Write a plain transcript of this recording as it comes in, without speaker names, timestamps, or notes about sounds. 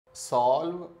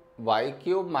Solve y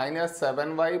cube minus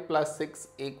 7y plus 6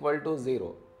 equal to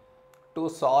 0. To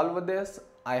solve this,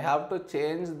 I have to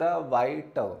change the y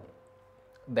term,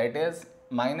 that is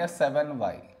minus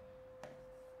 7y.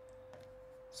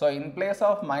 So in place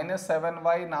of minus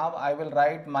 7y, now I will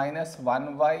write minus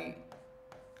 1y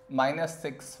minus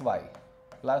 6y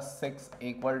plus 6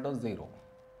 equal to 0.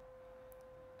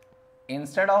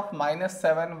 Instead of minus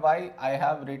 7y, I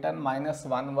have written minus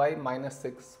 1y minus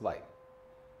 6y.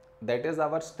 That is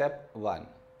our step 1.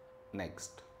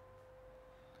 Next.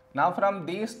 Now from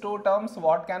these two terms,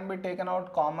 what can be taken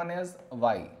out common is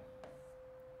y.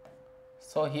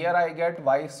 So here I get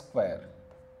y square.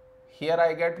 Here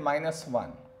I get minus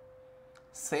 1.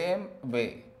 Same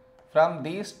way, from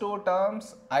these two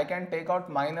terms, I can take out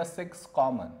minus 6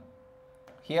 common.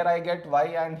 Here I get y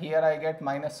and here I get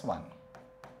minus 1.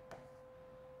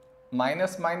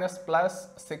 Minus minus plus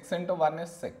 6 into 1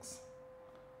 is 6.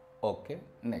 Okay,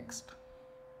 next.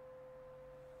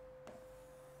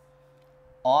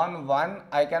 On 1,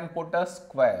 I can put a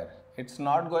square. It's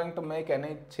not going to make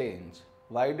any change.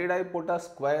 Why did I put a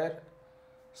square?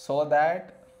 So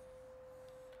that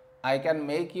I can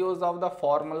make use of the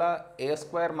formula a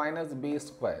square minus b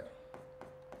square,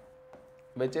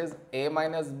 which is a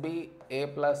minus b, a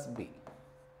plus b.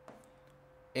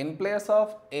 In place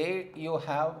of a, you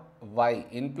have y.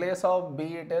 In place of b,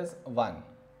 it is 1.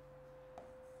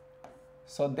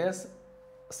 So this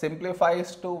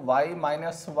simplifies to y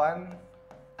minus 1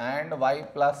 and y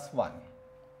plus 1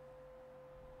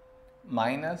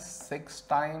 minus 6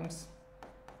 times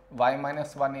y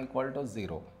minus 1 equal to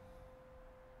 0.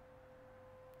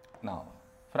 Now,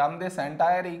 from this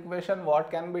entire equation, what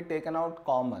can be taken out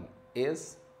common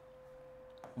is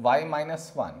y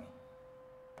minus 1.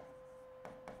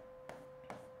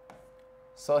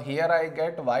 So here I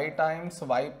get y times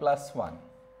y plus 1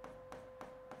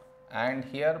 and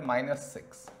here minus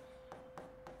 6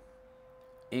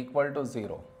 equal to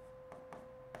 0.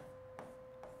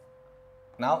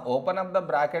 Now open up the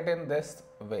bracket in this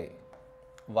way.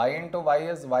 Y into y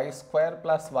is y square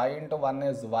plus y into 1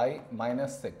 is y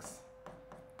minus 6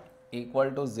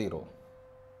 equal to 0.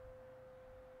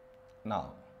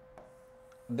 Now,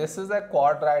 this is a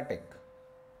quadratic.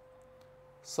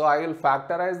 So I will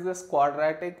factorize this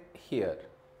quadratic here.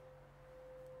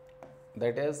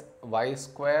 That is y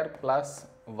square plus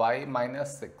y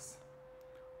minus 6.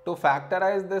 To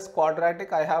factorize this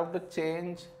quadratic, I have to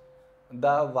change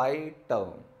the y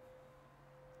term.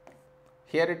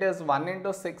 Here it is 1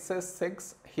 into 6 is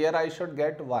 6, here I should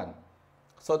get 1.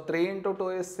 So 3 into 2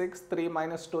 is 6, 3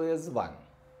 minus 2 is 1.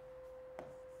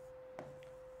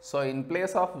 So in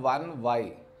place of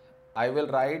 1y, I will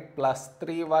write plus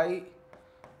 3y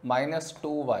minus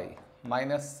 2y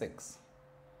minus 6.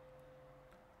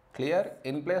 Clear?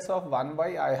 In place of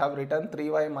 1y, I have written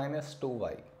 3y minus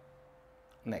 2y.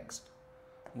 Next.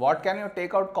 What can you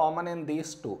take out common in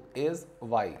these two is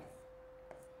y.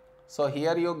 So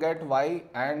here you get y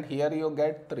and here you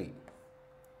get 3.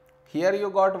 Here you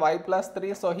got y plus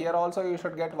 3, so here also you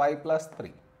should get y plus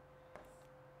 3.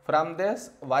 From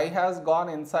this, y has gone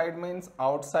inside means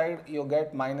outside you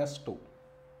get minus 2.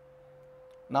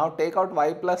 Now take out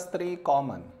y plus 3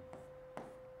 common.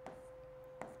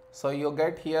 So you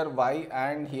get here y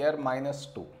and here minus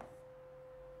 2.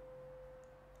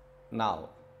 Now,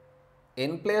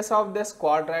 in place of this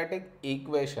quadratic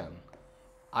equation,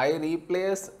 I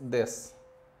replace this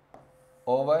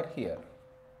over here.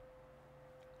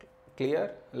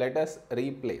 Clear? Let us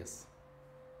replace.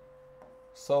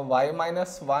 So y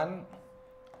minus 1,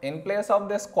 in place of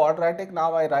this quadratic,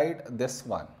 now I write this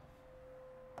one.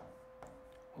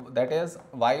 That is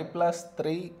y plus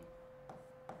 3,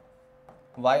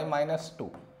 y minus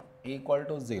 2 equal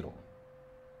to 0.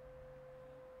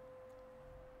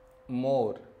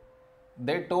 More.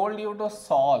 They told you to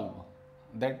solve.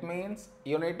 That means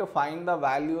you need to find the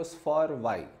values for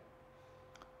y.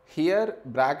 Here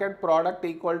bracket product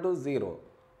equal to 0.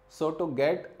 So to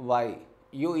get y,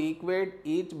 you equate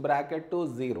each bracket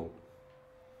to 0.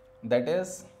 That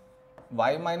is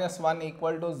y minus 1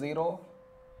 equal to 0,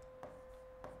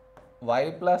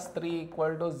 y plus 3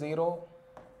 equal to 0,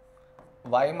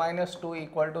 y minus 2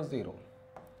 equal to 0.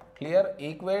 Clear?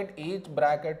 Equate each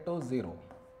bracket to 0.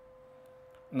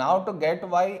 Now to get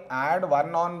y, add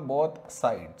 1 on both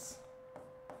sides.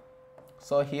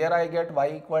 So here I get y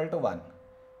equal to 1.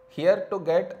 Here to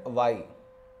get y,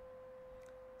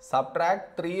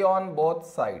 subtract 3 on both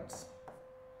sides.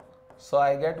 So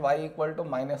I get y equal to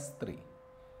minus 3.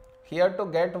 Here to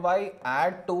get y,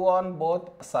 add 2 on both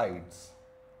sides.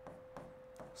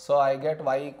 So I get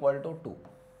y equal to 2.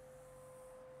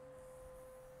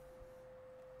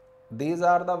 These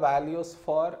are the values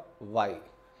for y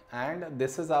and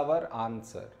this is our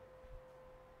answer.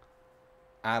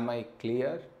 Am I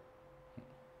clear?